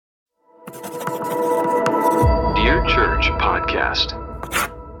Dear Church Podcast.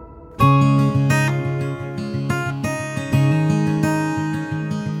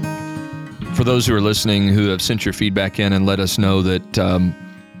 For those who are listening who have sent your feedback in and let us know that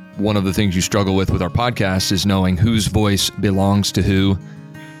one of the things you struggle with our podcast is knowing whose voice belongs to who.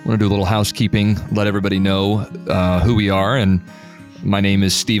 I want to do a little housekeeping, let everybody know who we are. And my name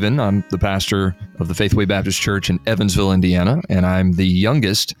is Stephen. I'm the pastor of the Faithway Baptist Church in Evansville, Indiana, and I'm the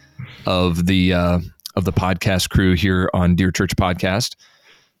youngest of the podcast crew here on Dear Church Podcast.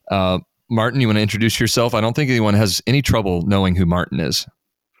 Martin, you want to introduce yourself? I don't think anyone has any trouble knowing who Martin is.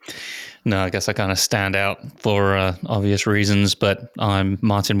 No, I guess I kind of stand out for obvious reasons, but I'm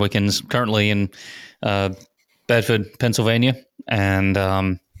Martin Wickens, currently in Bedford, Pennsylvania, and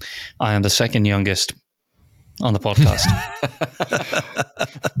I am the second youngest on the podcast.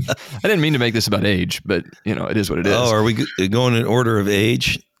 I didn't mean to make this about age, but it is what it is. Oh, are we going in order of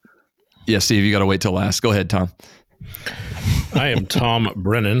age? Yeah, Steve, you got to wait till last. Go ahead, Tom. I am Tom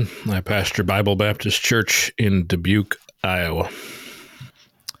Brennan. I pastor Bible Baptist Church in Dubuque, Iowa.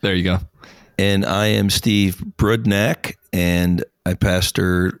 There you go. And I am Steve Brudnack, and I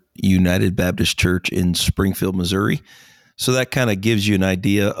pastor United Baptist Church in Springfield, Missouri. So that kind of gives you an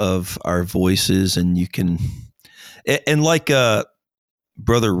idea of our voices, and you can, and like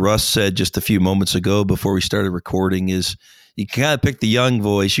Brother Russ said just a few moments ago before we started recording, is you can kind of pick the young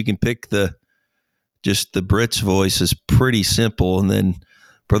voice. You can pick the Brit's voice is pretty simple, and then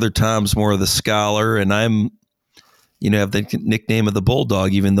Brother Tom's more of the scholar, and I'm have the nickname of the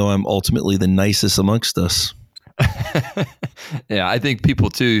Bulldog, even though I'm ultimately the nicest amongst us. Yeah, I think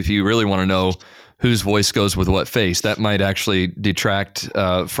people too, if you really want to know whose voice goes with what face, that might actually detract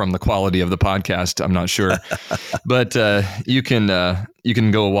from the quality of the podcast. I'm not sure. But you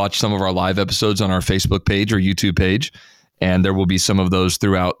can go watch some of our live episodes on our Facebook page or YouTube page, and there will be some of those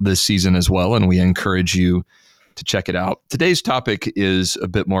throughout this season as well, and we encourage you to check it out. Today's topic is a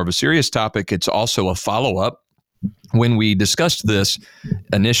bit more of a serious topic. It's also a follow-up. When we discussed this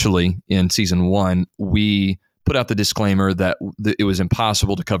initially in season 1, we put out the disclaimer that it was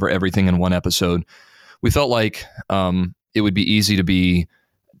impossible to cover everything in one episode. We felt like it would be easy to be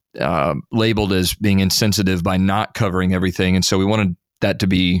labeled as being insensitive by not covering everything. And so we wanted that to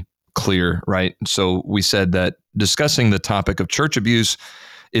be clear, right? So we said that discussing the topic of church abuse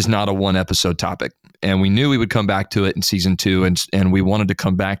is not a one episode topic. And we knew we would come back to it in season 2, and we wanted to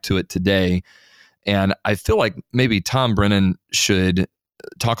come back to it today. And I feel like maybe Tom Brennan should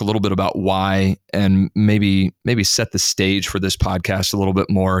talk a little bit about why, and maybe set the stage for this podcast a little bit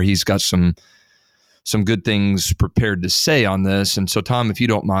more. He's got some good things prepared to say on this. And so, Tom, if you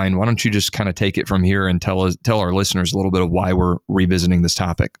don't mind, why don't you just kind of take it from here and tell our listeners a little bit of why we're revisiting this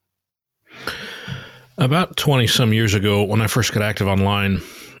topic? About 20 some years ago, when I first got active online,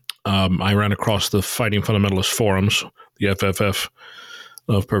 I ran across the Fighting Fundamentalist Forums, the FFF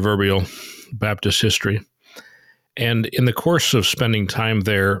of proverbial Baptist history. And in the course of spending time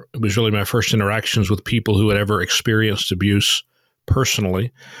there, it was really my first interactions with people who had ever experienced abuse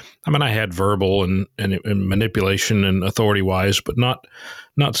personally. I mean, I had verbal and manipulation and authority-wise, but not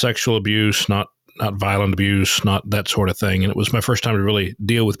sexual abuse, not violent abuse, not that sort of thing. And it was my first time to really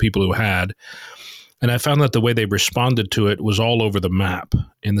deal with people who had. And I found that the way they responded to it was all over the map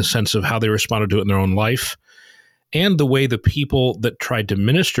in the sense of how they responded to it in their own life, and the way the people that tried to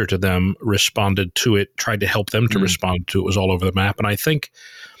minister to them responded to it, tried to help them to respond to it, was all over the map. And I think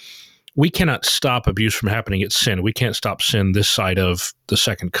we cannot stop abuse from happening. It's sin. We can't stop sin this side of the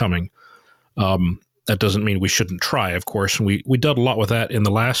second coming. That doesn't mean we shouldn't try, of course. And we dealt a lot with that in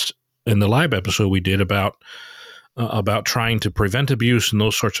the live episode we did about trying to prevent abuse and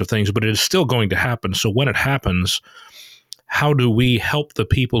those sorts of things. But it is still going to happen. So when it happens, how do we help the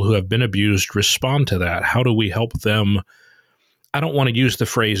people who have been abused respond to that? How do we help them? I don't want to use the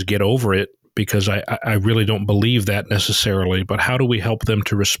phrase get over it, because I really don't believe that necessarily, but how do we help them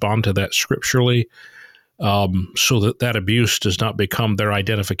to respond to that scripturally, so that abuse does not become their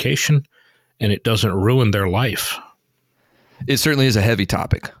identification and it doesn't ruin their life? It certainly is a heavy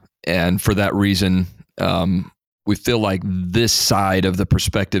topic. And for that reason, we feel like this side of the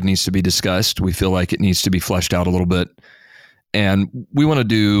perspective needs to be discussed. We feel like it needs to be fleshed out a little bit. And we want to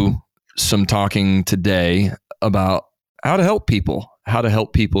do some talking today about how to help people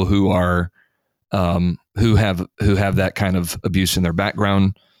who are who have that kind of abuse in their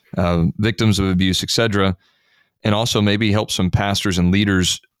background, victims of abuse, etc., and also maybe help some pastors and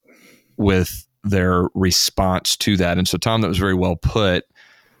leaders with their response to that. And so, Tom, that was very well put.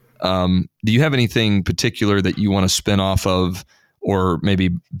 Do you have anything particular that you want to spin off of, or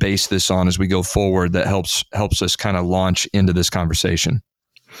maybe base this on as we go forward, that helps us kind of launch into this conversation?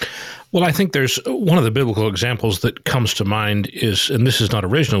 Well, I think there's one of the biblical examples that comes to mind is, and this is not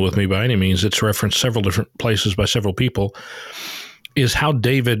original with me by any means, it's referenced several different places by several people, is how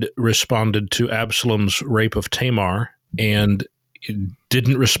David responded to Absalom's rape of Tamar and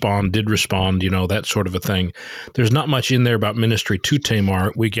didn't respond, did respond, that sort of a thing. There's not much in there about ministry to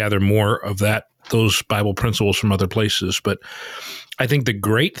Tamar. We gather more of those Bible principles from other places. But I think the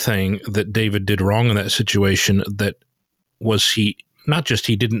great thing that David did wrong in that situation that was he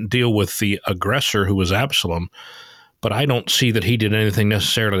didn't deal with the aggressor who was Absalom, but I don't see that he did anything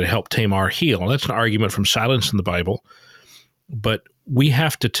necessarily to help Tamar heal. That's an argument from silence in the Bible, but we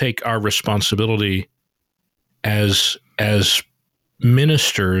have to take our responsibility as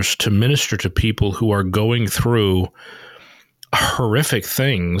ministers to minister to people who are going through horrific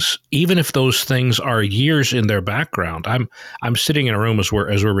things, even if those things are years in their background. I'm sitting in a room as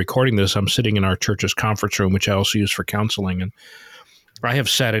we're recording this. I'm sitting in our church's conference room, which I also use for counseling, and I have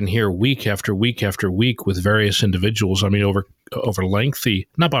sat in here week after week after week with various individuals. I mean, over lengthy,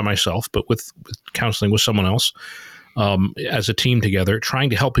 not by myself, but with counseling with someone else, as a team together,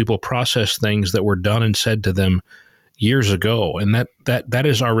 trying to help people process things that were done and said to them years ago. And that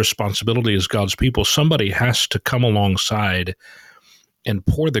is our responsibility as God's people. Somebody has to come alongside and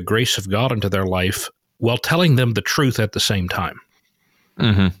pour the grace of God into their life while telling them the truth at the same time.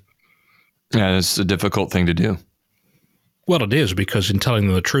 Mm-hmm. Yeah, it's a difficult thing to do. Well, it is, because in telling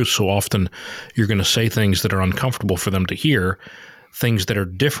them the truth, so often you're going to say things that are uncomfortable for them to hear, things that are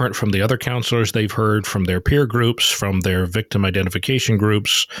different from the other counselors they've heard, from their peer groups, from their victim identification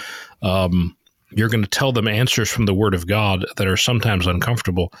groups. You're going to tell them answers from the Word of God that are sometimes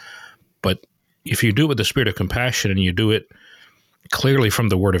uncomfortable. But if you do it with the spirit of compassion and you do it clearly from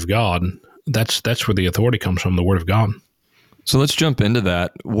the Word of God, that's where the authority comes from, the Word of God. So let's jump into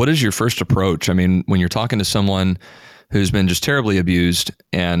that. What is your first approach? I mean, when you're talking to someone who's been just terribly abused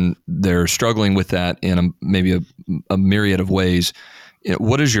and they're struggling with that in maybe a myriad of ways,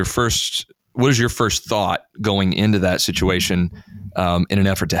 what is your first thought going into that situation in an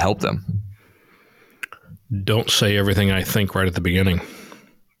effort to help them? Don't say everything I think right at the beginning,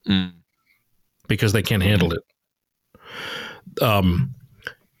 because they can't handle it.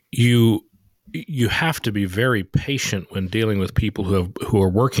 You have to be very patient when dealing with people who are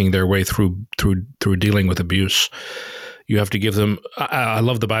working their way through dealing with abuse. You have to give them, I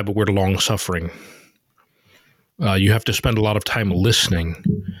love the Bible word, long-suffering. You have to spend a lot of time listening.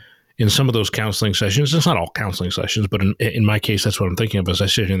 In some of those counseling sessions, it's not all counseling sessions, but in my case, that's what I'm thinking of as I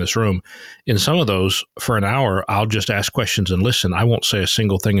sit in this room. In some of those, for an hour, I'll just ask questions and listen. I won't say a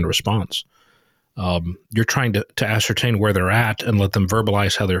single thing in response. You're trying to ascertain where they're at and let them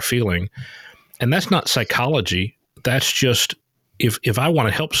verbalize how they're feeling. And that's not psychology. That's just, if I want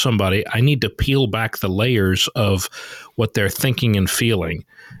to help somebody, I need to peel back the layers of what they're thinking and feeling.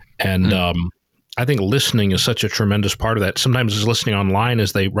 And I think listening is such a tremendous part of that. Sometimes it's listening online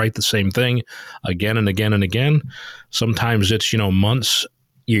as they write the same thing again and again and again. Sometimes it's, months,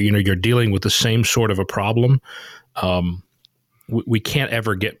 you're dealing with the same sort of a problem. We can't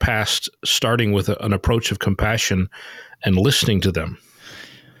ever get past starting with an approach of compassion and listening to them.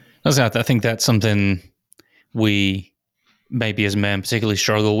 I think that's something we maybe as men particularly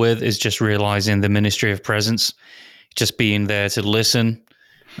struggle with, is just realizing the ministry of presence, just being there to listen.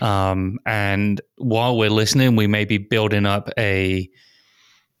 And while we're listening, we may be building up an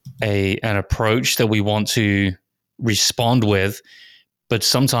approach that we want to respond with, but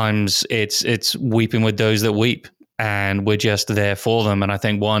sometimes it's weeping with those that weep, and we're just there for them. And I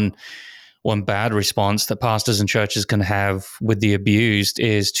think one bad response that pastors and churches can have with the abused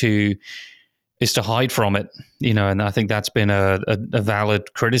is to hide from it, and I think that's been a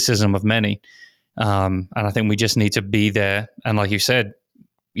valid criticism of many. And I think we just need to be there. And like you said,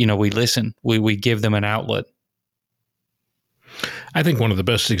 we listen, we give them an outlet. I think one of the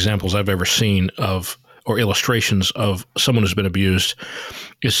best examples I've ever seen or illustrations of someone who's been abused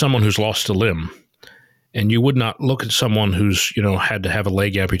is someone who's lost a limb. And you would not look at someone who's, had to have a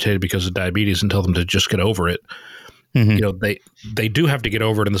leg amputated because of diabetes and tell them to just get over it. Mm-hmm. They do have to get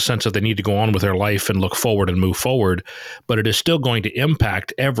over it in the sense that they need to go on with their life and look forward and move forward, but it is still going to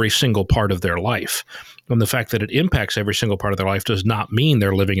impact every single part of their life. And the fact that it impacts every single part of their life does not mean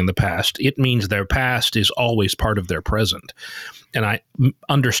they're living in the past. It means their past is always part of their present. And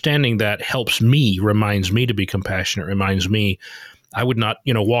understanding that reminds me to be compassionate, reminds me I would not,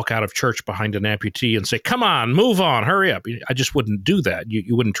 walk out of church behind an amputee and say, come on, move on, hurry up. I just wouldn't do that.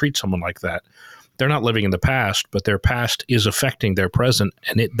 You wouldn't treat someone like that. They're not living in the past, but their past is affecting their present,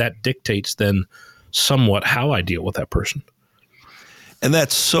 and that dictates then somewhat how I deal with that person. And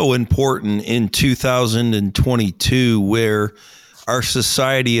that's so important in 2022, where our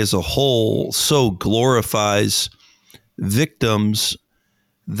society as a whole so glorifies victims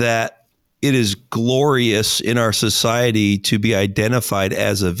that it is glorious in our society to be identified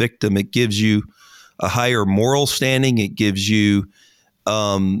as a victim. It gives you a higher moral standing. It gives you,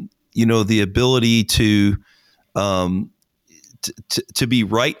 the ability to be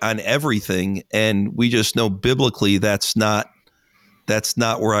right on everything. And we just know biblically that's not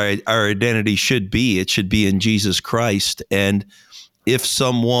where our identity should be. It should be in Jesus Christ. And if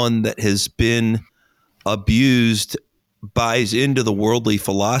someone that has been abused buys into the worldly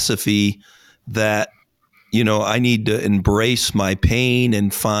philosophy that, I need to embrace my pain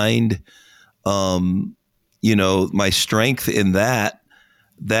and find, my strength in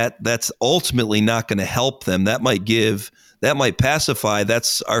that's ultimately not going to help them. That might pacify.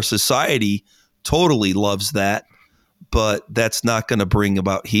 That's our society totally loves that, but that's not going to bring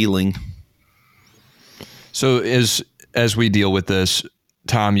about healing. So as we deal with this,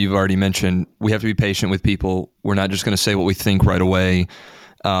 Tom, you've already mentioned we have to be patient with people. We're not just going to say what we think right away.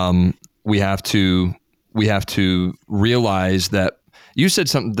 We have to realize that you said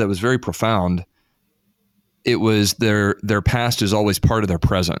something that was very profound. It was their past is always part of their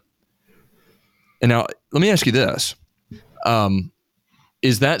present. And now let me ask you this.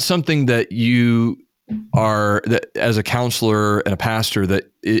 Is that something that you are, that as a counselor and a pastor,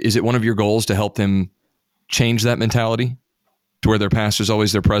 that is it one of your goals to help them change that mentality to where their past is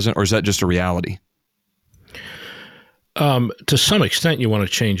always their present, or is that just a reality? To some extent, you want to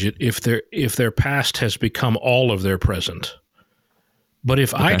change it if their past has become all of their present. But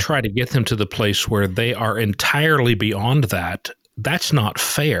if I try to get them to the place where they are entirely beyond that, that's not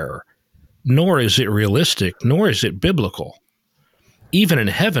fair, nor is it realistic, nor is it biblical. Even in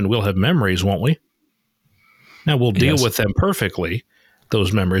heaven, we'll have memories, won't we? Now, we'll deal with them perfectly.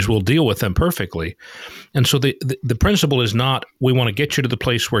 Those memories, we'll deal with them perfectly. And so the principle is not we want to get you to the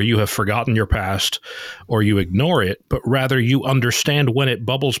place where you have forgotten your past or you ignore it, but rather you understand when it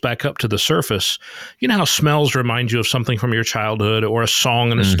bubbles back up to the surface. You know how smells remind you of something from your childhood, or a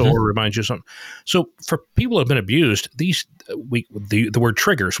song in a store reminds you of something. So for people who have been abused, the word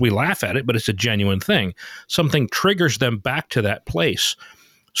triggers, we laugh at it, but it's a genuine thing. Something triggers them back to that place.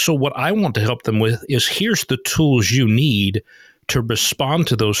 So what I want to help them with is, here's the tools you need to respond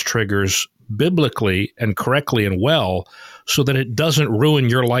to those triggers biblically and correctly and well, so that it doesn't ruin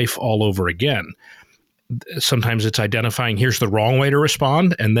your life all over again. Sometimes it's identifying here's the wrong way to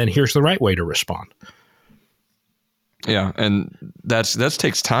respond, and then here's the right way to respond. Yeah, and that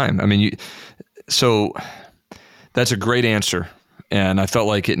takes time. I mean, so that's a great answer, and I felt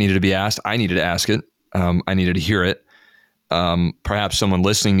like it needed to be asked. I needed to ask it. I needed to hear it. Perhaps someone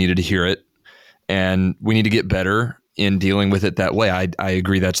listening needed to hear it, and we need to get better in dealing with it that way. I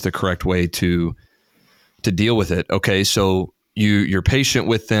agree that's the correct way to deal with it. Okay, so you're patient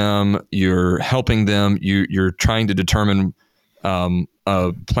with them, you're helping them, you're trying to determine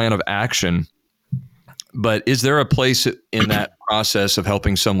a plan of action. But is there a place in that process of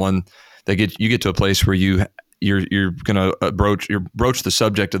helping someone that you get to a place where you're going to broach the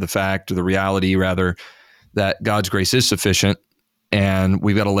subject of the fact, or the reality rather, that God's grace is sufficient, and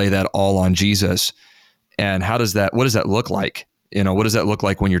we've got to lay that all on Jesus? And what does that look like? What does that look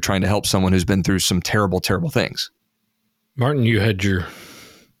like when you're trying to help someone who's been through some terrible, terrible things? Martin, you had your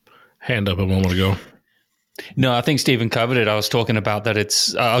hand up a moment ago. No, I think Stephen covered it. I was talking about that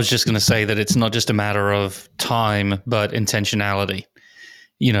I was just going to say that it's not just a matter of time, but intentionality.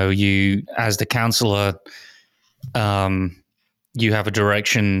 You, as the counselor, you have a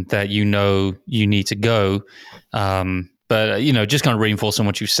direction that you need to go. But, just kind of reinforcing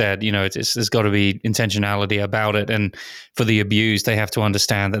what you said, there's got to be intentionality about it. And for the abused, they have to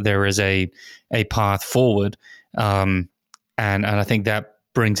understand that there is a path forward. And I think that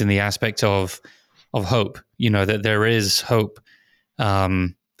brings in the aspect of hope, that there is hope,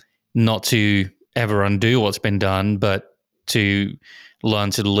 not to ever undo what's been done, but to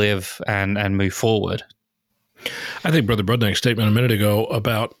learn to live and move forward. I think Brother Brudneck's statement a minute ago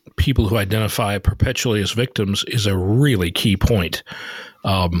about people who identify perpetually as victims is a really key point.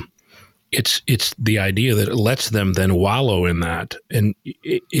 It's the idea that it lets them then wallow in that. And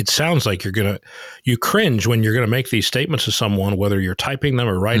it sounds like you cringe when you're going to make these statements to someone, whether you're typing them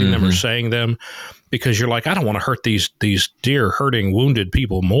or writing them or saying them, because you're like, I don't want to hurt these dear, hurting, wounded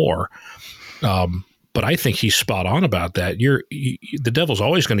people more. But I think he's spot on about that. The devil's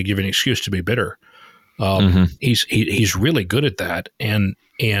always going to give you an excuse to be bitter. He's really good at that.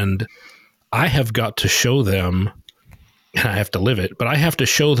 And I have got to show them, and I have to live it, but I have to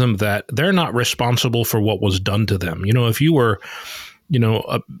show them that they're not responsible for what was done to them. If you were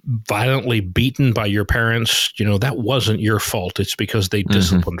violently beaten by your parents, that wasn't your fault. It's because they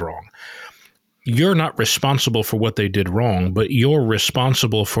disciplined wrong. You're not responsible for what they did wrong, but you're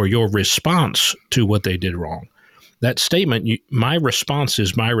responsible for your response to what they did wrong. That statement, my response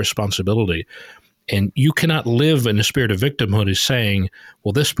is my responsibility. And you cannot live in the spirit of victimhood as saying,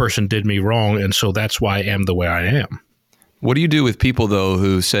 well, this person did me wrong, and so that's why I am the way I am. What do you do with people, though,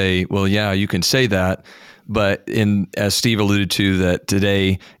 who say, well, yeah, you can say that, but as Steve alluded to,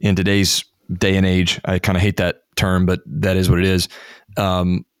 that in today's day and age, I kind of hate that term, but that is what it is,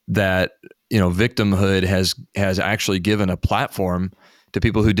 that victimhood has actually given a platform to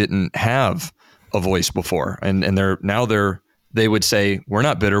people who didn't have a voice before, and they would say, we're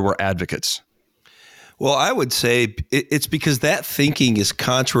not bitter, we're advocates. Well, I would say it's because that thinking is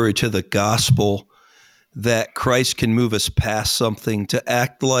contrary to the gospel, that Christ can move us past something, to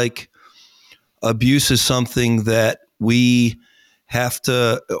act like abuse is something that we have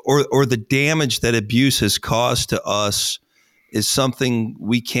to, or the damage that abuse has caused to us is something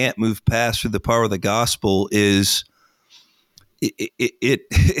we can't move past through the power of the gospel. It's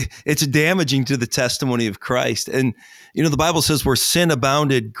damaging to the testimony of Christ. And, the Bible says where sin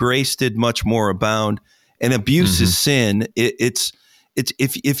abounded, grace did much more abound. And abuse is sin. It's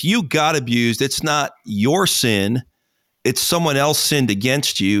if you got abused, it's not your sin. It's someone else sinned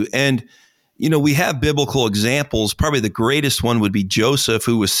against you. And, we have biblical examples. Probably the greatest one would be Joseph,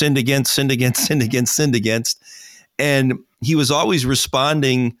 who was sinned against. And he was always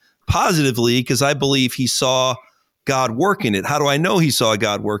responding positively because I believe he saw God work in it. How do I know he saw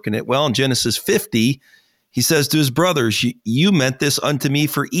God work in it? Well, in Genesis 50, he says to his brothers, you meant this unto me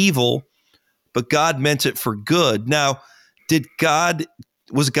for evil, but God meant it for good. Now,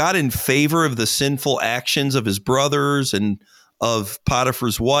 was God in favor of the sinful actions of his brothers and of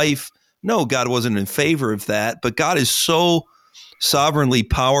Potiphar's wife? No, God wasn't in favor of that, but God is so sovereignly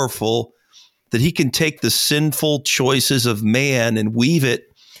powerful that he can take the sinful choices of man and weave it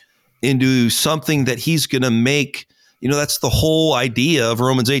into something that he's going to make. That's the whole idea of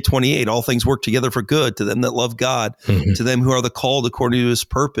Romans 8:28. All things work together for good to them that love God, to them who are the called according to his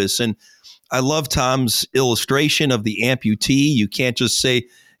purpose. And I love Tom's illustration of the amputee. You can't just say,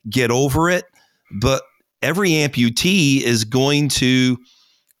 get over it, but every amputee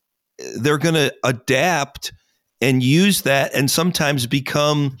they're going to adapt and use that and sometimes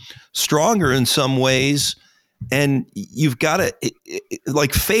become stronger in some ways. And you've got to,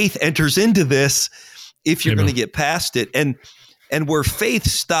 like, faith enters into this if you're going to get past it. And where faith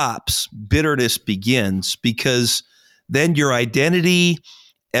stops, bitterness begins, because then your identity,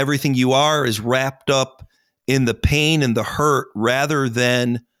 everything you are, is wrapped up in the pain and the hurt rather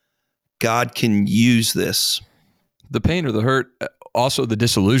than God can use this. The pain or the hurt, also the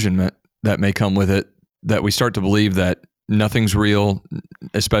disillusionment that may come with it, that we start to believe that nothing's real,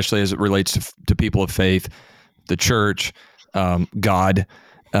 especially as it relates to people of faith, the church, God.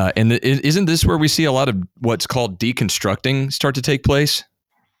 And isn't this where we see a lot of what's called deconstructing start to take place?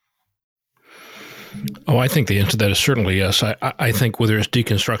 Oh, I think the answer to that is certainly yes. I think whether it's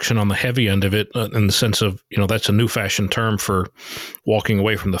deconstruction on the heavy end of it, in the sense of, that's a new fashioned term for walking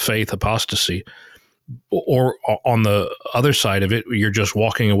away from the faith, apostasy, or on the other side of it, you're just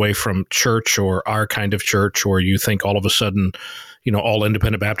walking away from church or our kind of church, or you think all of a sudden, all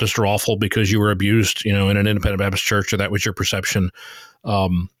independent Baptists are awful because you were abused, in an independent Baptist church, or that was your perception.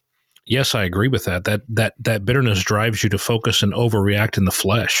 Yes, I agree with that. That bitterness drives you to focus and overreact in the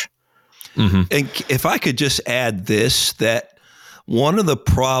flesh. Mm-hmm. And if I could just add this, that one of the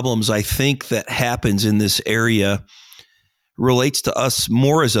problems I think that happens in this area relates to us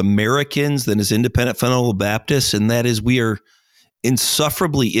more as Americans than as independent fundamental Baptists, and that is we are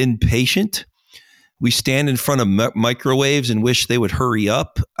insufferably impatient. We stand in front of microwaves and wish they would hurry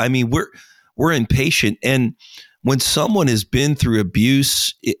up. I mean, we're impatient. And when someone has been through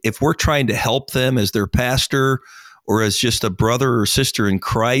abuse, if we're trying to help them as their pastor or as just a brother or sister in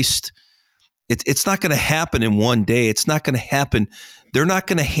Christ, it's not going to happen in one day. It's not going to happen. They're not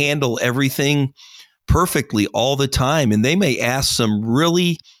going to handle everything perfectly all the time. And they may ask some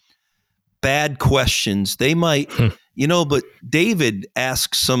really bad questions. They might, but David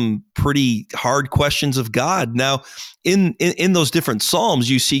asks some pretty hard questions of God. Now, in those different Psalms,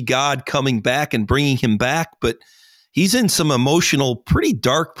 you see God coming back and bringing him back, but he's in some emotional, pretty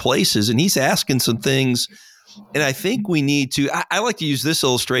dark places, and he's asking some things. And I think we need to, I like to use this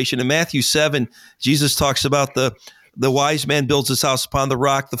illustration. In Matthew 7, Jesus talks about the wise man builds his house upon the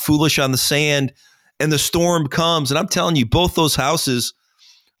rock, the foolish on the sand, and the storm comes. And I'm telling you, both those houses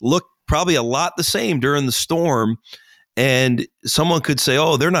look probably a lot the same during the storm. And someone could say,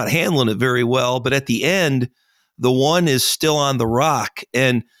 oh, they're not handling it very well. But at the end, the one is still on the rock.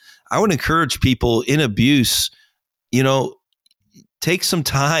 And I would encourage people in abuse, take some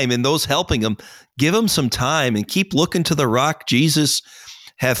time, and those helping them, give them some time and keep looking to the rock, Jesus.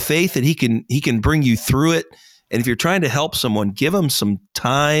 Have faith that he can bring you through it. And if you're trying to help someone, give them some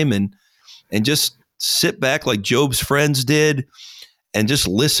time and just sit back like Job's friends did and just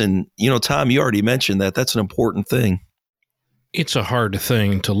listen. Tom, you already mentioned that. That's an important thing. It's a hard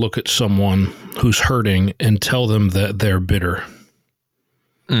thing to look at someone who's hurting and tell them that they're bitter.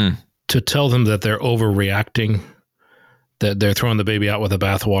 To tell them that they're overreacting, that they're throwing the baby out with the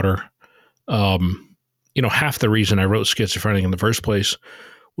bathwater. Half the reason I wrote Schizophrenic in the first place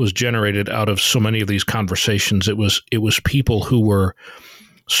was generated out of so many of these conversations. It was people who were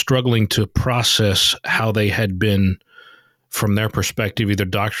struggling to process how they had been, from their perspective, either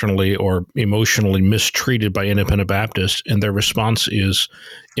doctrinally or emotionally mistreated by Independent Baptists, and their response is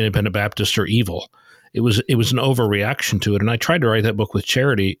Independent Baptists are evil. It was an overreaction to it, and I tried to write that book with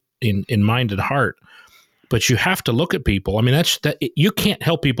charity in mind and heart. But you have to look at people. I mean, you can't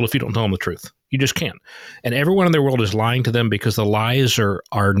help people if you don't tell them the truth. You just can't. And everyone in their world is lying to them because the lies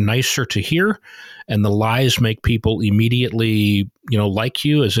are nicer to hear, and the lies make people immediately, like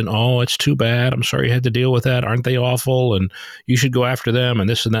you, as in, oh, it's too bad. I'm sorry you had to deal with that. Aren't they awful? And you should go after them, and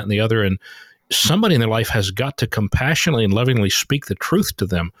this and that and the other. And somebody in their life has got to compassionately and lovingly speak the truth to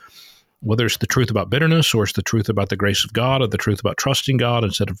them, whether it's the truth about bitterness or it's the truth about the grace of God or the truth about trusting God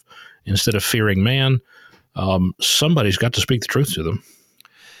instead of fearing man. Somebody's got to speak the truth to them.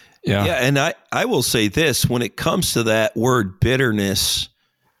 Yeah. And I will say this, when it comes to that word bitterness,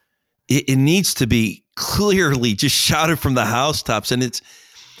 it needs to be clearly just shouted from the housetops. And it's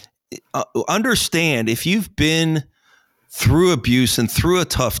understand, if you've been through abuse and through a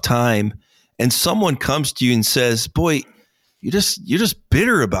tough time and someone comes to you and says, boy, you're just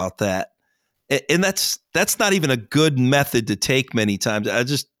bitter about that. And that's not even a good method to take many times.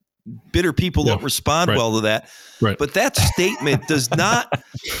 Bitter people don't respond well to that. Right. But that statement does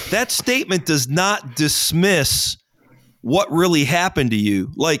not dismiss what really happened to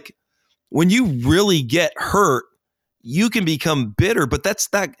you. Like, when you really get hurt, you can become bitter, but that's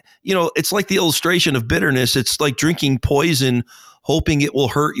not, it's like the illustration of bitterness. It's like drinking poison, hoping it will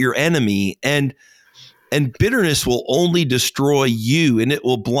hurt your enemy. And bitterness will only destroy you, and it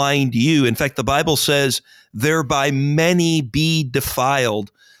will blind you. In fact, the Bible says, thereby many be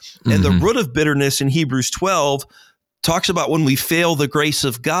defiled. And the root of bitterness in Hebrews 12 talks about when we fail the grace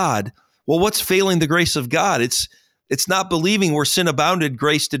of God. Well, what's failing the grace of God? It's not believing where sin abounded,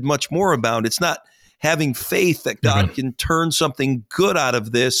 grace did much more abound. It's not having faith that God can turn something good out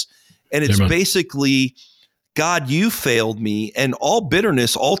of this. And it's basically, God, you failed me. And all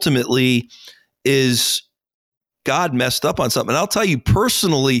bitterness ultimately is God messed up on something. And I'll tell you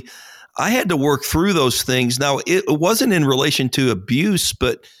personally, I had to work through those things. Now, it wasn't in relation to abuse,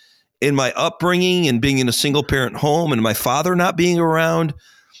 but in my upbringing and being in a single parent home and my father not being around,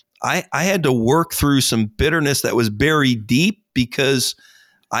 I had to work through some bitterness that was buried deep because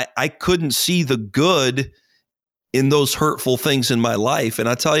I couldn't see the good in those hurtful things in my life. And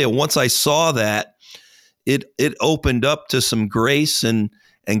I tell you, once I saw that, it opened up to some grace and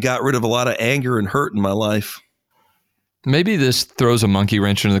got rid of a lot of anger and hurt in my life. Maybe this throws a monkey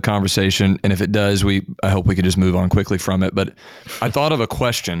wrench into the conversation, and if it does, I hope we could just move on quickly from it. But I thought of a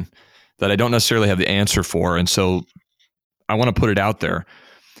question that I don't necessarily have the answer for, and so I want to put it out there.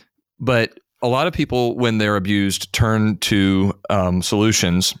 But a lot of people, when they're abused, turn to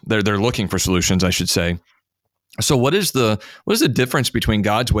solutions. They're looking for solutions, I should say. So what is the difference between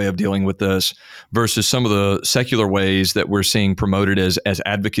God's way of dealing with this versus some of the secular ways that we're seeing promoted as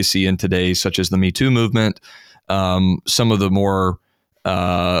advocacy in today, such as the Me Too movement? Some of the more,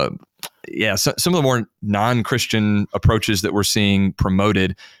 some of the more non-Christian approaches that we're seeing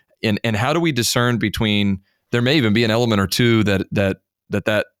promoted, and how do we discern between? There may even be an element or two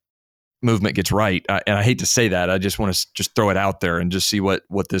that movement gets right, and I hate to say that. I just want to just throw it out there and just see what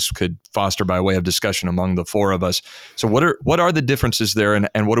this could foster by way of discussion among the four of us. So, what are the differences there,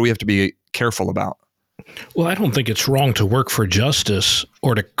 and what do we have to be careful about? Well, I don't think it's wrong to work for justice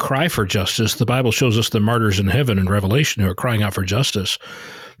or to cry for justice. The Bible shows us the martyrs in heaven in Revelation who are crying out for justice.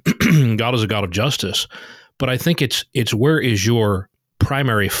 God is a God of justice. But I think it's where is your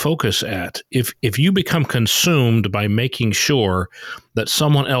primary focus at? If you become consumed by making sure that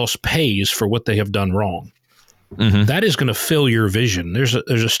someone else pays for what they have done wrong, that is going to fill your vision. There's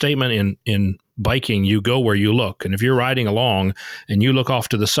a statement in biking, you go where you look. And if you're riding along and you look off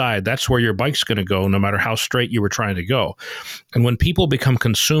to the side, that's where your bike's going to go, no matter how straight you were trying to go. And when people become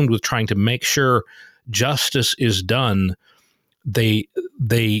consumed with trying to make sure justice is done, they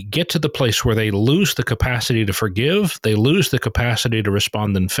get to the place where they lose the capacity to forgive. They lose the capacity to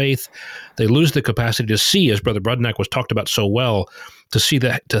respond in faith. They lose the capacity to see, as Brother Brudnick was talked about so well, to see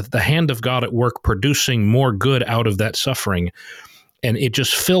the hand of God at work producing more good out of that suffering. And it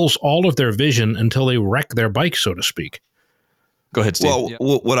just fills all of their vision until they wreck their bike, so to speak. Go ahead, Steve.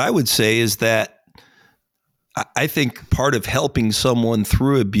 Well, what I would say is that I think part of helping someone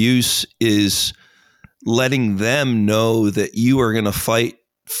through abuse is letting them know that you are going to fight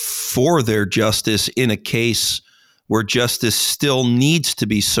for their justice in a case where justice still needs to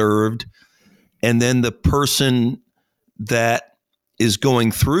be served. And then the person that is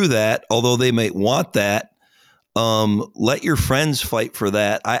going through that, although they might want that, let your friends fight for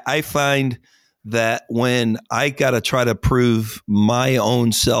that. I find that when I got to try to prove my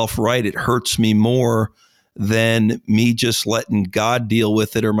own self right, it hurts me more than me just letting God deal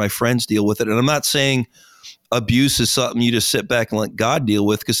with it or my friends deal with it. And I'm not saying abuse is something you just sit back and let God deal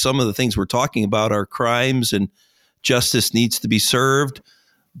with, because some of the things we're talking about are crimes and justice needs to be served.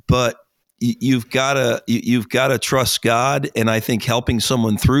 But you've got to trust God. And I think helping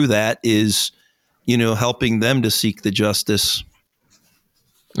someone through that is, helping them to seek the justice.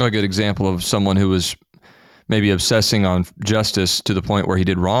 A good example of someone who was maybe obsessing on justice to the point where he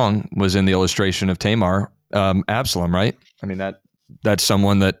did wrong was in the illustration of Tamar, Absalom, right? I mean, that's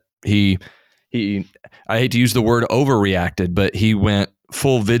someone that he I hate to use the word overreacted, but he went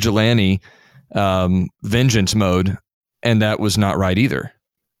full vigilante vengeance mode, and that was not right either.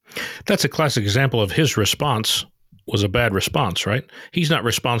 That's a classic example of his response was a bad response, right? He's not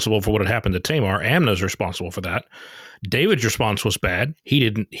responsible for what had happened to Tamar. Amnon's responsible for that. David's response was bad. He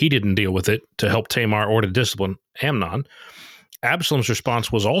didn't deal with it to help Tamar or to discipline Amnon. Absalom's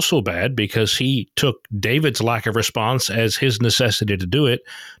response was also bad because he took David's lack of response as his necessity to do it,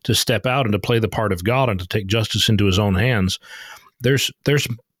 to step out and to play the part of God and to take justice into his own hands. There's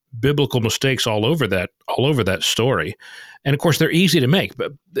biblical mistakes all over that story. And of course, they're easy to make,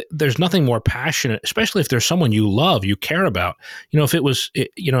 but there's nothing more passionate, especially if there's someone you love, you care about. If it was,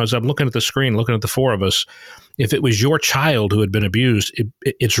 as I'm looking at the screen, looking at the four of us, if it was your child who had been abused,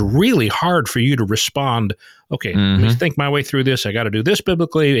 it's really hard for you to respond. Okay, Let me think my way through this. I got to do this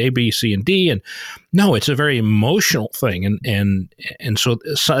biblically, A, B, C, and D. And no, it's a very emotional thing. And so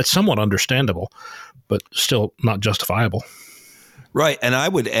it's somewhat understandable, but still not justifiable. Right. And I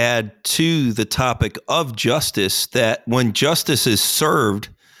would add to the topic of justice that when justice is served,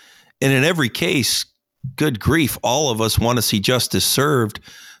 and in every case, good grief, all of us want to see justice served,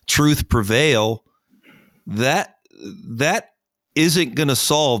 truth prevail, that isn't going to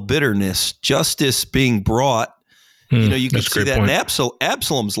solve bitterness. Justice being brought, you can see that point. In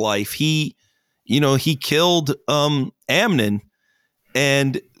Absalom's life. He killed Amnon,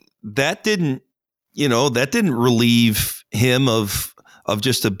 and that didn't relieve him of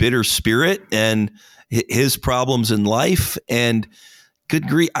just a bitter spirit and his problems in life. And good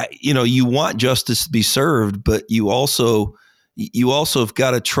grief, you want justice to be served, but you also have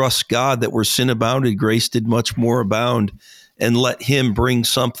got to trust God that where sin abounded, grace did much more abound, and let him bring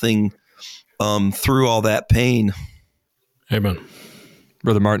something through all that pain. Amen.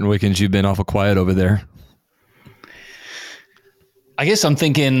 Brother Martin Wickens, you've been awful quiet over there. I guess I'm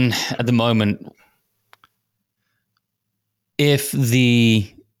thinking at the moment, if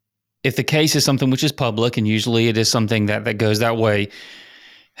the case is something which is public, and usually it is something that goes that way,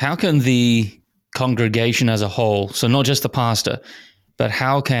 how can the congregation as a whole, so not just the pastor, but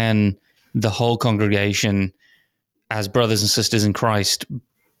how can the whole congregation as brothers and sisters in Christ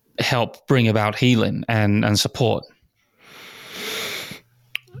help bring about healing and support?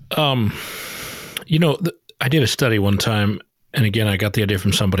 I did a study one time, and again, I got the idea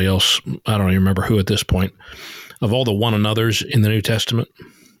from somebody else. I don't even remember who at this point, of all the one another's in the New Testament,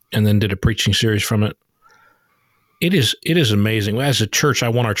 and then did a preaching series from it. It is amazing. As a church, I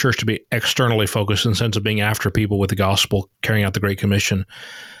want our church to be externally focused in the sense of being after people with the gospel, carrying out the Great Commission.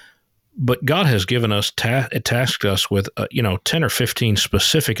 But God has given us, tasked us with, 10 or 15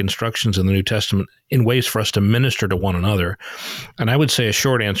 specific instructions in the New Testament in ways for us to minister to one another. And I would say a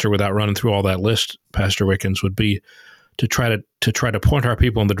short answer, without running through all that list, Pastor Wickens, would be to try to point our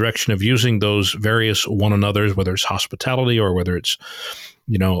people in the direction of using those various one another's, whether it's hospitality or whether it's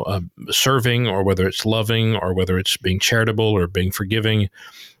serving, or whether it's loving, or whether it's being charitable or being forgiving,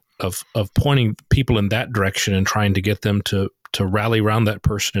 of pointing people in that direction and trying to get them to rally around that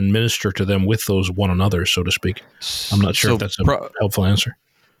person and minister to them with those one another, so to speak. I'm not sure if that's a helpful answer.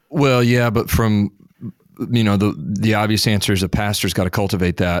 Well, yeah, but from the obvious answer is a pastor's got to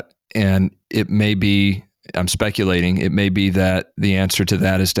cultivate that, and it may be, I'm speculating, it may be that the answer to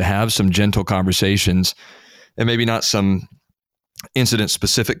that is to have some gentle conversations, and maybe not some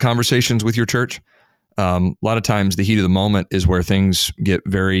incident-specific conversations with your church. A lot of times the heat of the moment is where things get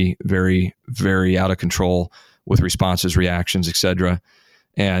very, very, very out of control with responses, reactions, etc.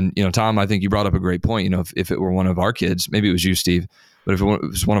 And, Tom, I think you brought up a great point. If it were one of our kids, maybe it was you, Steve, but if it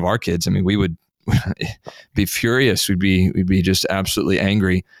was one of our kids, I mean, we would be furious. We'd be just absolutely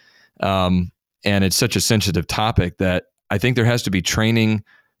angry. And it's such a sensitive topic that I think there has to be training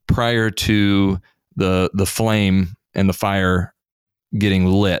prior to the flame and the fire getting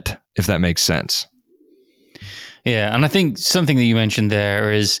lit, if that makes sense. Yeah, and I think something that you mentioned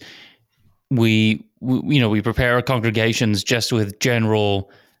there is we prepare our congregations just with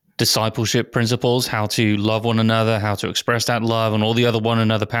general discipleship principles, how to love one another, how to express that love, and all the other one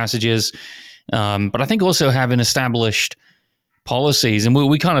another passages. But I think also having established policies, and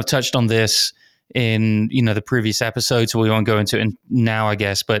we kind of touched on this in the previous episode, so we won't go into it now, I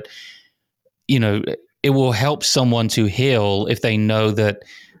guess. But it will help someone to heal if they know that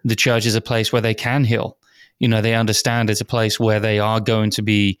the church is a place where they can heal. They understand it's a place where they are going to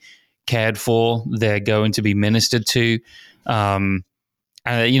be cared for, they're going to be ministered to. And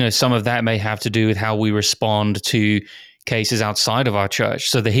some of that may have to do with how we respond to cases outside of our church.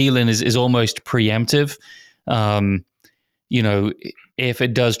 So the healing is almost preemptive. If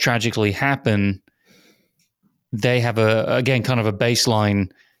it does tragically happen, they have kind of a baseline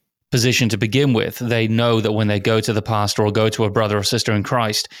position to begin with. They know that when they go to the pastor or go to a brother or sister in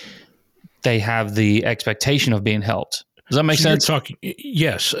Christ, they have the expectation of being helped. Does that make sense?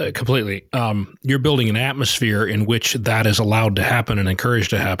 Yes, completely. You're building an atmosphere in which that is allowed to happen and encouraged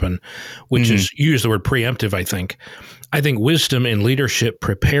to happen, which is, you use the word preemptive, I think. I think wisdom in leadership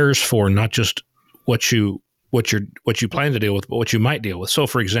prepares for not just what you plan to deal with, but what you might deal with. So,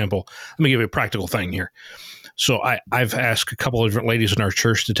 for example, let me give you a practical thing here. So I've asked a couple of different ladies in our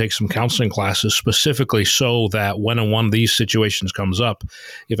church to take some counseling classes specifically so that when one of these situations comes up,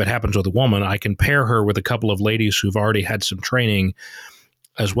 if it happens with a woman, I can pair her with a couple of ladies who've already had some training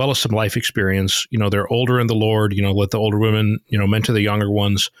as well as some life experience. They're older in the Lord, let the older women, mentor the younger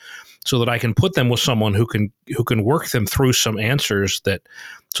ones, so that I can put them with someone who can work them through some answers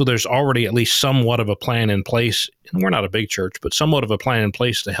so there's already at least somewhat of a plan in place. And we're not a big church, but somewhat of a plan in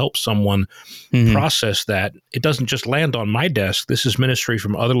place to help someone process that. It doesn't just land on my desk. This is ministry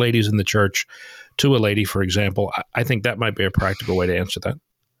from other ladies in the church to a lady, for example. I think that might be a practical way to answer that.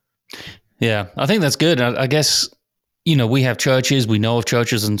 Yeah, I think that's good. I guess, we have churches, we know of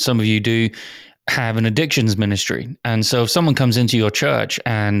churches, and some of you do have an addictions ministry. And so if someone comes into your church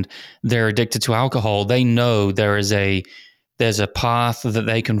and they're addicted to alcohol, they know there's a path that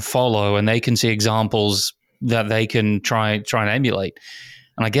they can follow, and they can see examples that they can try and emulate.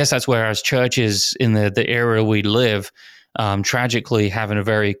 And I guess that's where, as churches in the era we live, tragically having a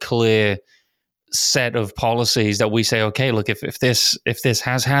very clear set of policies that we say, okay, look, if this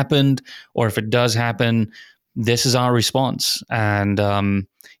has happened, or if it does happen, this is our response. And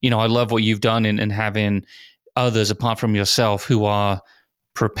I love what you've done in having others apart from yourself who are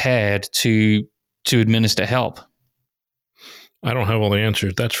prepared to administer help. I don't have all the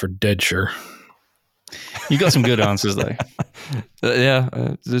answers. That's for dead sure. You got some good answers though.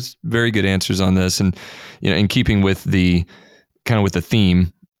 There's very good answers on this, and in keeping with the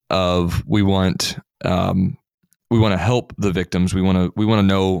theme of we want to help the victims. We want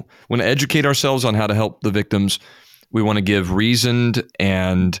to educate ourselves on how to help the victims. We want to give reasoned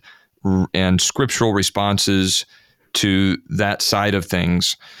and scriptural responses to that side of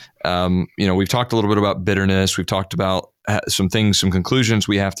things. We've talked a little bit about bitterness. We've talked about some conclusions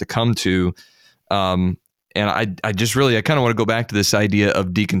we have to come to. And I kind of want to go back to this idea of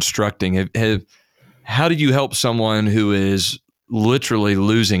deconstructing. How do you help someone who is literally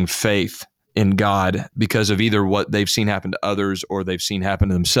losing faith in God because of either what they've seen happen to others or they've seen happen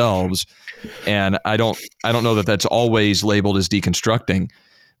to themselves? And I don't know that that's always labeled as deconstructing,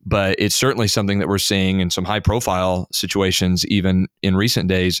 but it's certainly something that we're seeing in some high profile situations, even in recent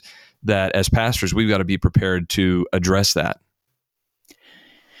days, that as pastors, we've got to be prepared to address that.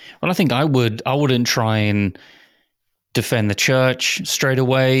 Well, I think I wouldn't try and defend the church straight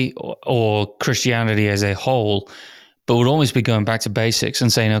away or Christianity as a whole, but would always be going back to basics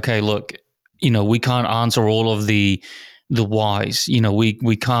and saying, okay, look, we can't answer all of the whys.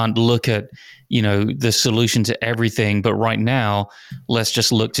 We can't look at, the solution to everything, but right now, let's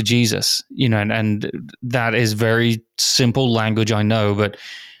just look to Jesus, and that is very simple language, I know, but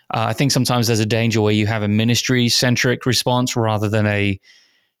I think sometimes there's a danger where you have a ministry-centric response rather than a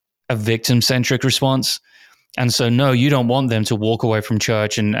victim-centric response. And so, no, you don't want them to walk away from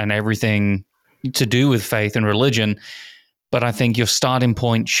church and everything to do with faith and religion. But I think your starting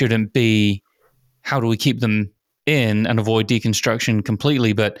point shouldn't be, how do we keep them in and avoid deconstruction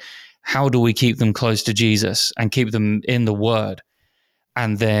completely, but how do we keep them close to Jesus and keep them in the Word?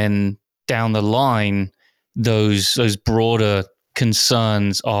 And then down the line, those broader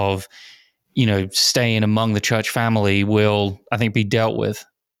concerns of, staying among the church family will, I think, be dealt with.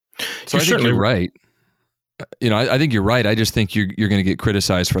 So I think you're right. I think you're right. I just think you're going to get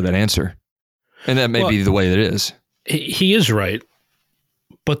criticized for that answer. And that may be the way it is. He is right.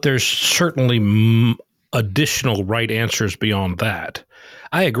 But there's certainly additional right answers beyond that.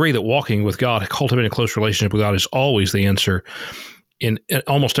 I agree that walking with God, cultivating a close relationship with God is always the answer in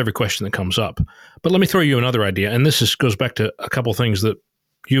almost every question that comes up. But let me throw you another idea. And this goes back to a couple things that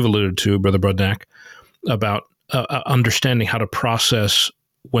you've alluded to, Brother Brudnak, about understanding how to process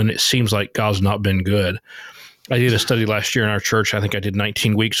when it seems like God's not been good. I did a study last year in our church. I think I did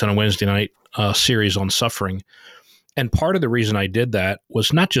 19 weeks on a Wednesday night series on suffering. And part of the reason I did that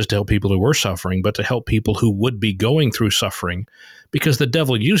was not just to help people who were suffering, but to help people who would be going through suffering, because the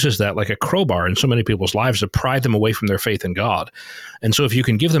devil uses that like a crowbar in so many people's lives to pry them away from their faith in God. And so if you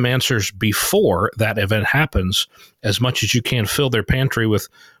can give them answers before that event happens, as much as you can fill their pantry with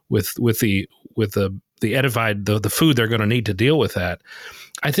the edified, the food they're going to need to deal with that.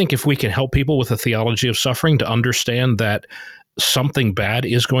 I think if we can help people with a theology of suffering to understand that something bad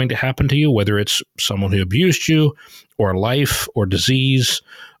is going to happen to you, whether it's someone who abused you or life or disease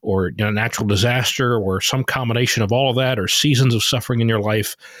or natural disaster or some combination of all of that, or seasons of suffering in your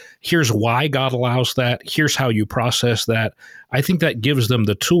life. Here's why God allows that. Here's how you process that. I think that gives them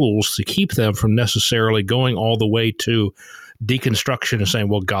the tools to keep them from necessarily going all the way to deconstruction and saying,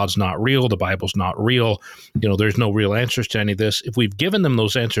 well, God's not real. The Bible's not real. There's no real answers to any of this. If we've given them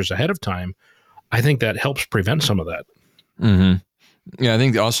those answers ahead of time, I think that helps prevent some of that. Mm-hmm. Yeah, I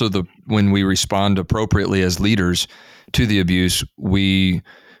think also when we respond appropriately as leaders to the abuse, we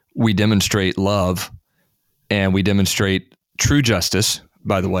demonstrate love and we demonstrate true justice,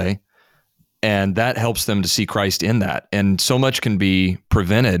 by the way, and that helps them to see Christ in that. And so much can be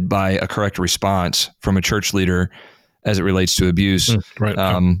prevented by a correct response from a church leader as it relates to abuse, right.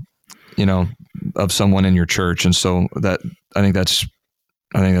 Of someone in your church. And so I think that's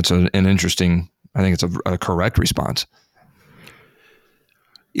an interesting. I think it's a correct response.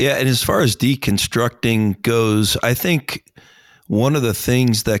 Yeah, and as far as deconstructing goes, I think one of the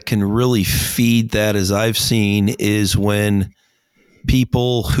things that can really feed that, as I've seen, is when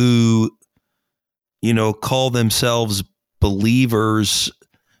people who, call themselves believers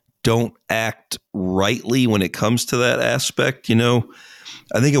don't act rightly when it comes to that aspect.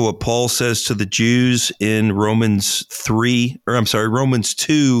 I think of what Paul says to the Jews in Romans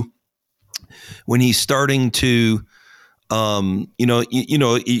 2, when he's starting to you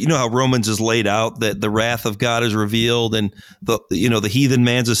know how Romans is laid out, that the wrath of God is revealed, and the heathen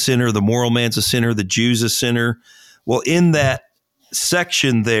man's a sinner, the moral man's a sinner, the Jew's a sinner. Well, in that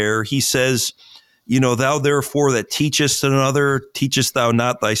section there, he says, thou therefore that teachest another, teachest thou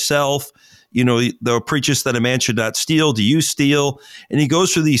not thyself? Thou preachest that a man should not steal. Do you steal? And he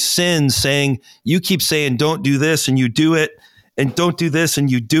goes through these sins, saying, you keep saying, don't do this, and you do it, and don't do this,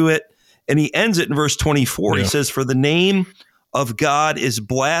 and you do it. And he ends it in verse 24. Yeah. He says, for the name of God is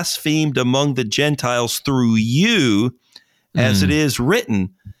blasphemed among the Gentiles through you, as it is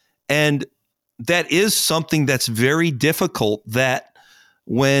written. And that is something that's very difficult, that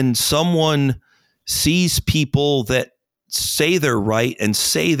when someone sees people that say they're right and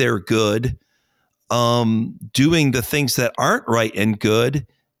say they're good, doing the things that aren't right and good,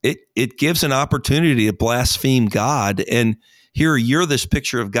 it gives an opportunity to blaspheme God. And here you're this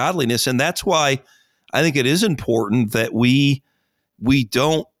picture of godliness. And that's why I think it is important that we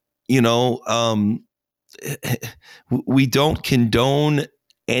don't, we don't condone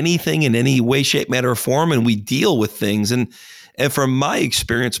anything in any way, shape, manner, or form, and we deal with things. And from my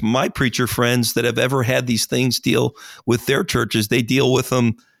experience, my preacher friends that have ever had these things deal with their churches, they deal with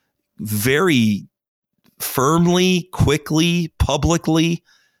them very firmly, quickly, publicly.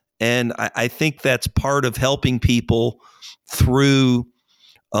 And I think that's part of helping people through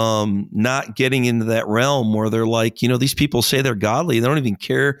not getting into that realm where they're like, these people say they're godly. They don't even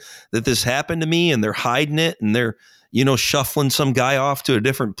care that this happened to me, and they're hiding it, and they're, shuffling some guy off to a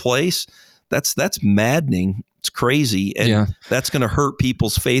different place. That's maddening. It's crazy. And that's going to hurt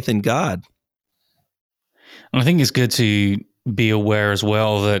people's faith in God. And I think it's good to be aware as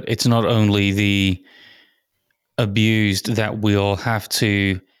well that it's not only the abused that we'll have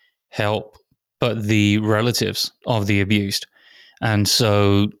to help, but the relatives of the abused. And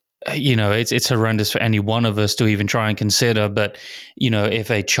so, it's horrendous for any one of us to even try and consider. But, if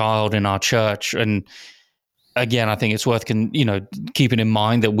a child in our church, and again, I think it's worth keeping in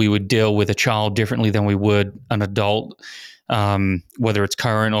mind that we would deal with a child differently than we would an adult, whether it's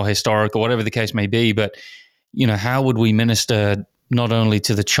current or historic or whatever the case may be. But how would we minister not only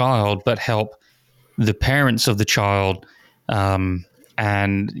to the child but help the parents of the child? And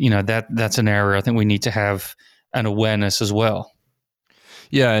that's an area I think we need to have an awareness as well.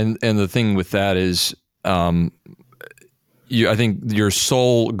 Yeah, and the thing with that is, I think your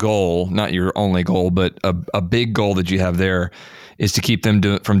sole goal, not your only goal, but a big goal that you have there is to keep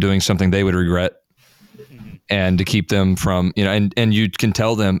them from doing something they would regret, and to keep them from, and you can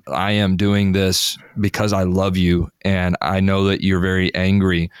tell them, I am doing this because I love you, and I know that you're very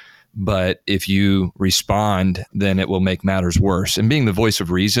angry, but if you respond, then it will make matters worse. And being the voice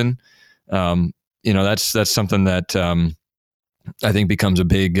of reason, that's something that I think becomes a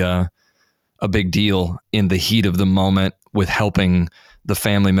big deal in the heat of the moment with helping the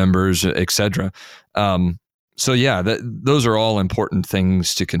family members, et cetera. So yeah, those are all important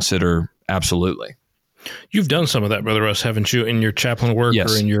things to consider. Absolutely. You've done some of that, Brother Russ, haven't you, in your chaplain work?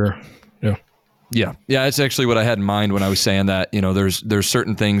 Yes. Or in your, Yeah. It's actually what I had in mind when I was saying that. There's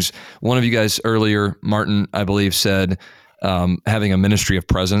certain things. One of you guys earlier, Martin, I believe, said having a ministry of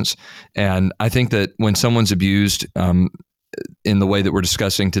presence. And I think that when someone's abused, in the way that we're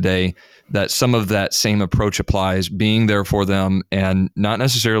discussing today, that some of that same approach applies, being there for them and not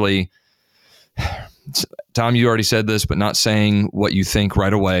necessarily, Tom, you already said this, but not saying what you think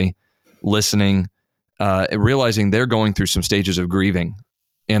right away, listening, realizing they're going through some stages of grieving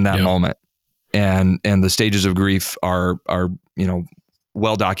in that moment. And the stages of grief are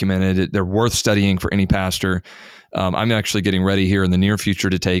well documented. They're worth studying for any pastor. I'm actually getting ready here in the near future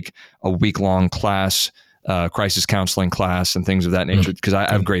to take a week-long class, crisis counseling class and things of that nature, because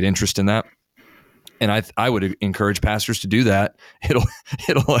I have great interest in that. And I would encourage pastors to do that.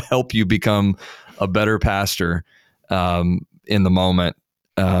 It'll help you become a better pastor in the moment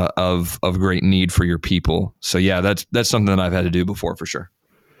of great need for your people. So yeah, that's something that I've had to do before for sure.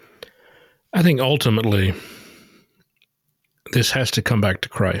 I think ultimately this has to come back to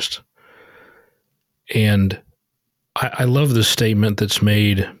Christ. And I love the statement that's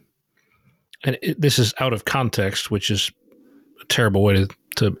made, and this is out of context, which is a terrible way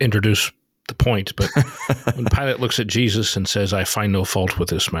to introduce the point. But when Pilate looks at Jesus and says, I find no fault with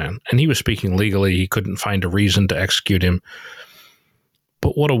this man, and he was speaking legally, he couldn't find a reason to execute him.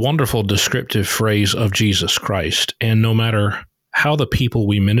 But what a wonderful descriptive phrase of Jesus Christ. And no matter how the people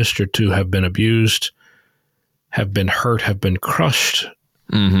we minister to have been abused, have been hurt, have been crushed,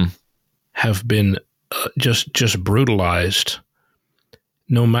 have been just brutalized,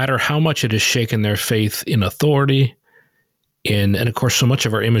 no matter how much it has shaken their faith in authority, and of course, so much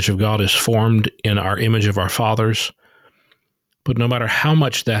of our image of God is formed in our image of our fathers, but no matter how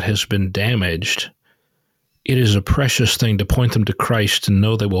much that has been damaged, it is a precious thing to point them to Christ and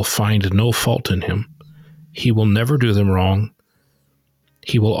know they will find no fault in him. He will never do them wrong.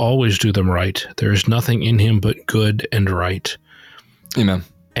 He will always do them right. There is nothing in him but good and right. Amen.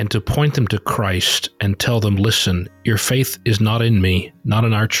 And to point them to Christ and tell them, listen, your faith is not in me, not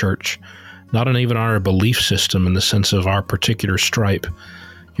in our church, not in even our belief system in the sense of our particular stripe.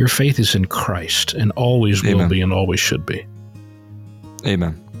 Your faith is in Christ and always will be and always should be.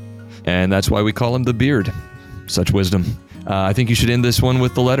 Amen. And that's why we call him the Beard. Such wisdom. I think you should end this one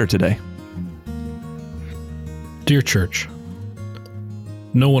with the letter today. Dear Church,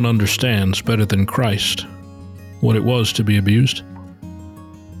 no one understands better than Christ what it was to be abused.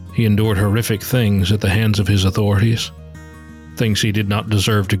 He endured horrific things at the hands of his authorities, things he did not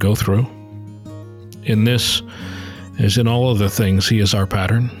deserve to go through. In this, as in all other things, he is our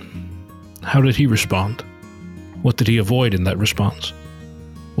pattern. How did he respond? What did he avoid in that response?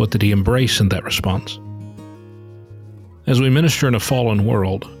 What did he embrace in that response? As we minister in a fallen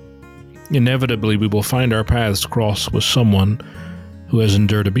world, inevitably we will find our paths cross with someone who has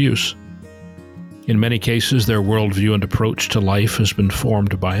endured abuse. In many cases, their worldview and approach to life has been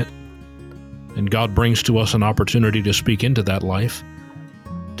formed by it. And God brings to us an opportunity to speak into that life,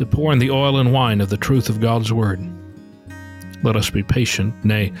 to pour in the oil and wine of the truth of God's Word. Let us be patient,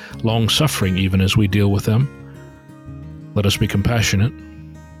 nay, long-suffering even as we deal with them. Let us be compassionate.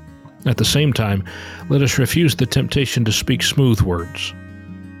 At the same time, let us refuse the temptation to speak smooth words,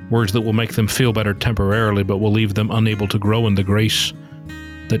 words that will make them feel better temporarily but will leave them unable to grow in the grace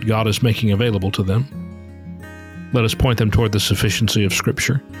that God is making available to them. Let us point them toward the sufficiency of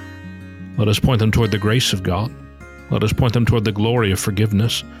Scripture. Let us point them toward the grace of God. Let us point them toward the glory of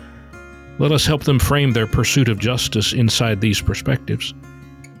forgiveness. Let us help them frame their pursuit of justice inside these perspectives.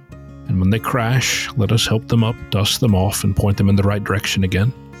 And when they crash, let us help them up, dust them off, and point them in the right direction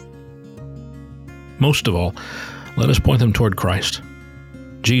again. most of all, let us point them toward Christ.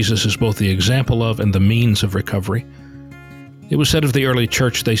 Jesus is both the example of and the means of recovery. It was said of the early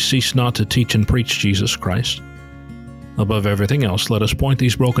church, they ceased not to teach and preach Jesus Christ. Above everything else, let us point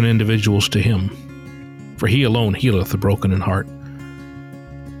these broken individuals to Him, for He alone healeth the broken in heart.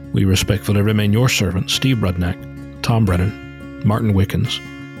 We respectfully remain your servants, Steve Brudnack, Tom Brennan, Martin Wickens,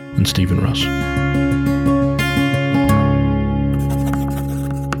 and Stephen Russ.